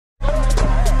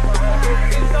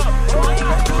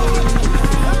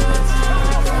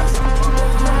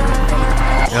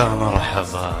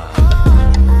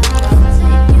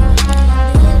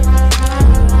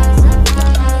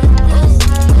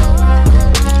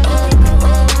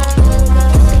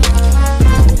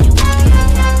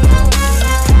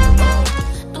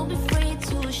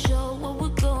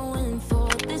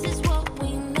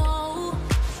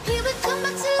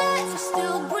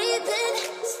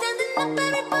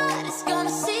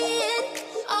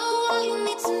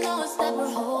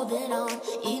holding on.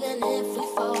 Even if we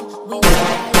fall, we will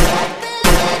rise up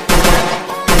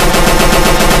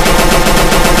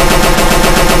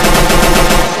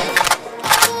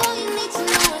and all you need to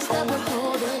know is that we're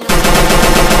holding on.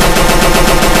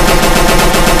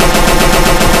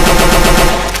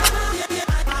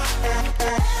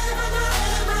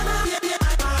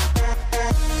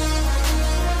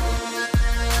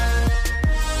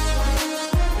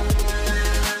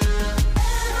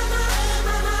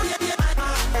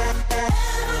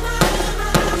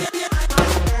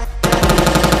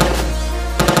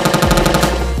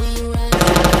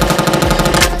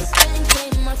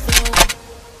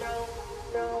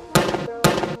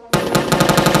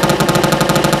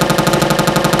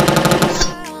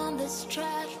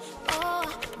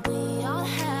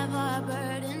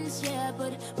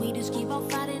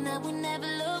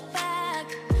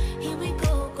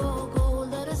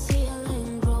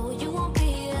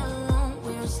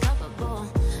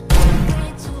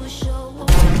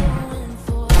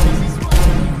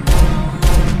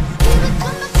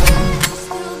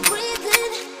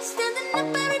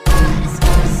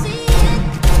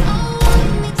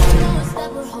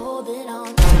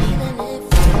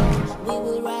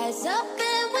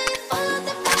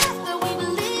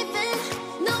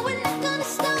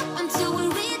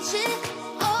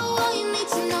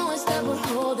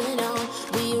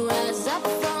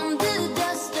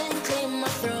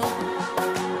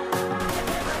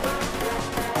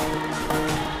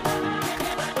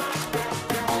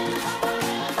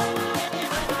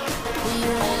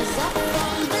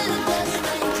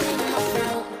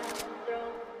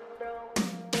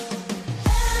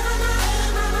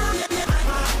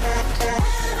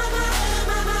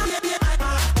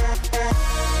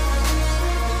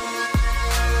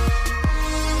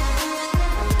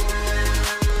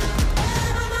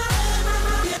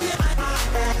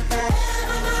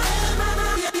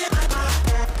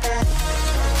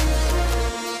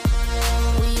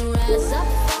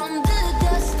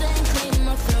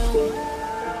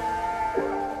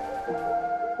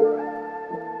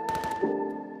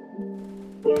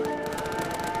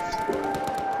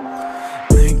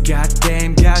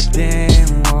 Goddamn,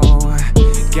 goddamn, whoa.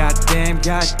 Goddamn,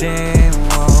 goddamn,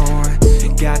 whoa.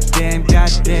 Goddamn,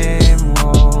 goddamn,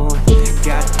 whoa.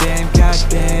 Goddamn,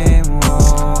 goddamn,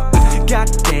 whoa.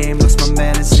 Goddamn, lost my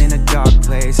manners in a dark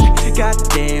place.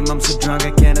 Goddamn, I'm so drunk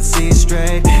I cannot see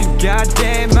straight.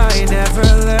 Goddamn, I never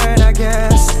learn, I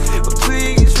guess. But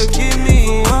please forgive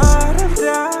me what I've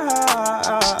done.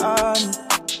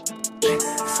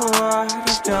 For what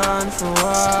I've done, for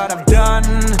what I've done.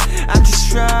 I'm just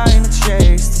trying to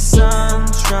chase the sun,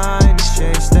 trying to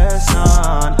chase the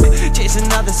sun. Chase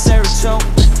another serotonin.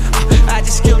 I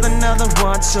just killed another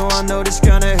one, so I know this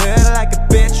gonna hurt like a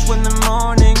bitch when the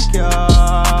morning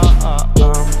comes.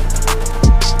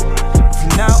 For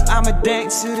now I'ma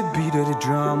dance to the beat of the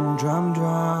drum, drum,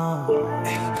 drum.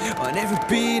 On every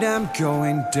beat I'm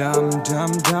going dumb,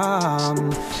 dumb,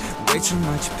 dumb. Way too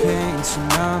much pain, too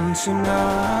numb, too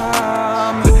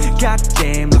numb.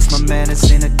 Goddamn, lost my manners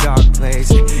in a dark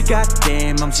place.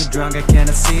 Goddamn, I'm so drunk I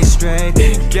cannot see straight.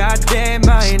 Goddamn,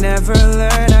 I never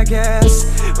learn, I guess.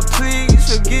 But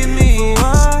please forgive me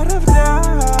what I've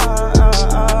done.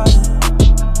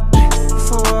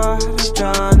 For what I've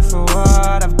done, for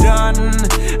what I've done.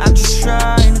 I'm just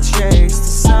trying to chase the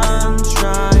sun,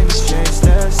 trying to chase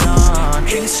the sun.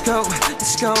 Hey, let's go,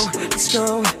 let's go, let's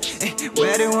go.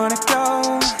 Where do you wanna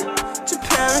go? To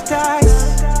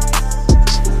paradise.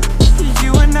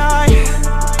 You and I,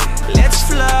 let's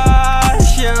fly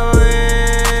away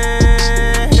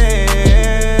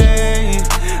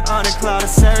on a cloud of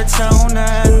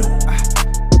serotonin.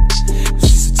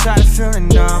 Just so tired of feeling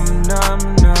numb, numb,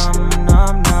 numb,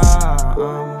 numb,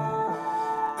 numb.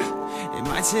 It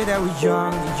might say that we're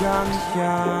young, young,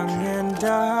 young and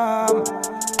dumb.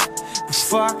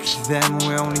 Fuck them,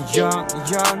 we're only young,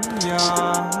 young,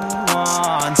 young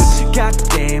ones.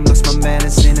 Goddamn, lost my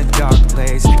manners in a dark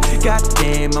place.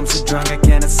 Goddamn, I'm so drunk I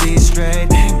cannot see straight.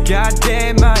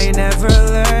 Goddamn, I never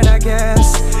learn, I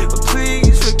guess. But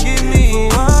please forgive me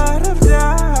what I've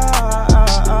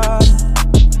done.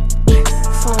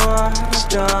 For what I've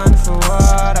done, for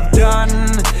what I've done.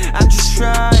 I'm just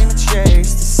trying to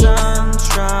chase the sun,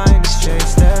 trying to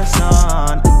chase the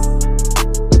sun.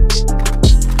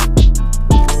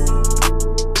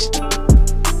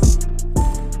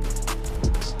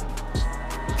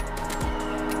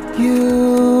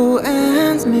 You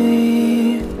and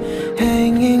me,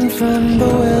 hanging from the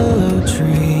willow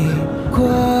tree,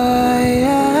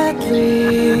 quietly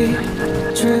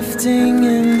drifting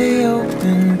in the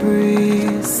open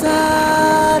breeze.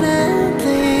 Suddenly,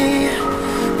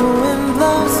 the wind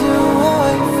blows you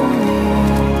away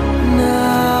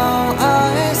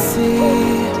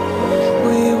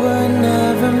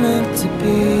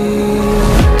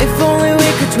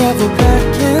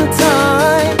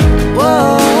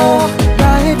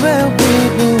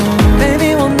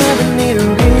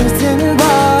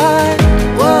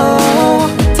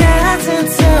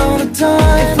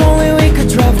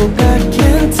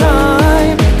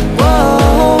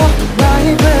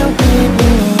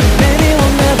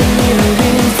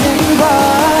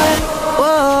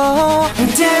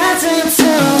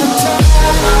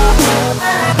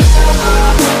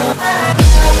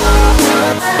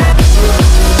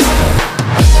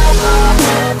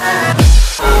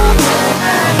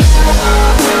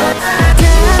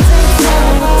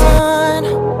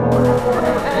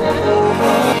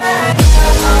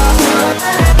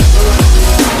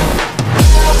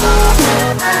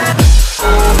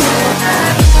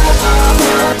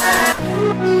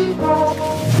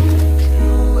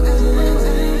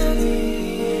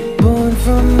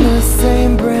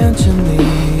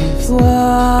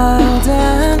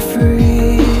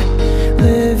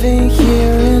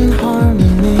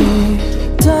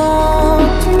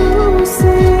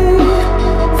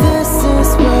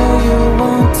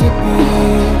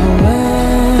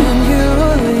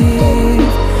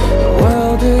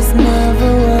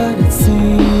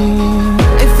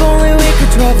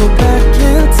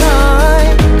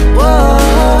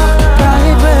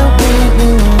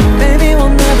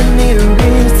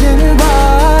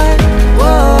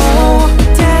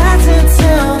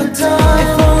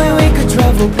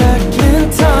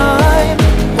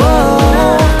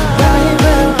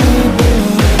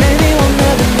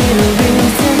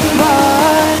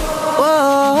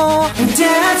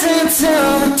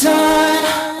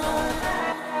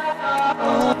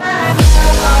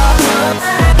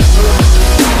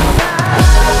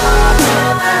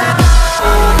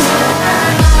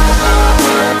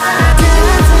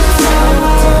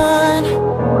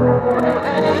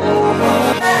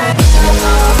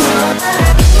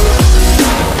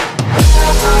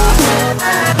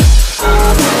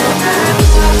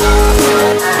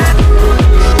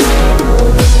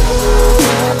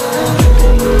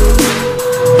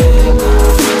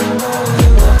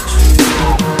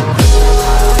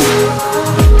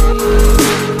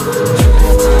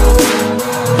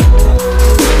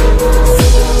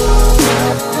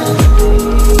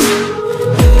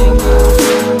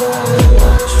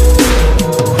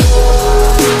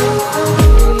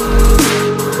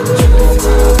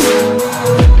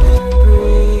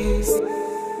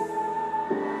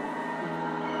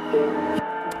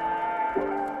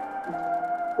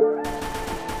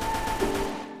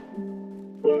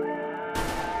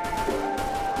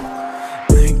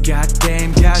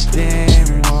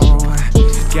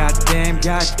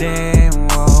goddamn,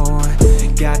 whoa.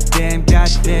 Goddamn,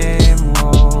 goddamn,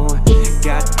 whoa.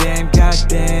 Goddamn,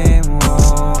 goddamn,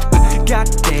 whoa.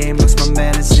 Goddamn, looks my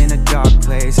man is in a dark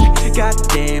place.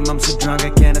 Goddamn, I'm so drunk I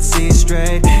cannot see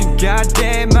straight.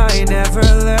 Goddamn, I never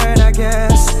learn, I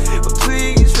guess. But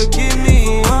please forgive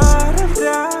me for what I've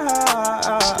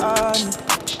done.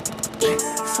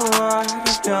 For what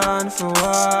I've done, for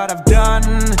what I've done.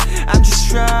 I'm just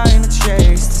trying to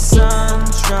chase the sun,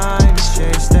 trying to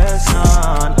chase the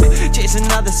sun. Chase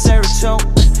another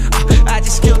serotonin. I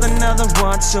just killed another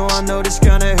one, so I know this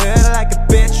gonna hurt like a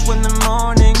bitch when the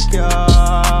morning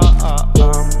comes.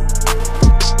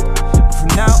 For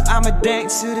now, I'ma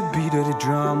dance to the beat of the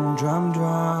drum, drum,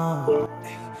 drum.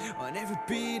 On every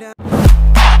beat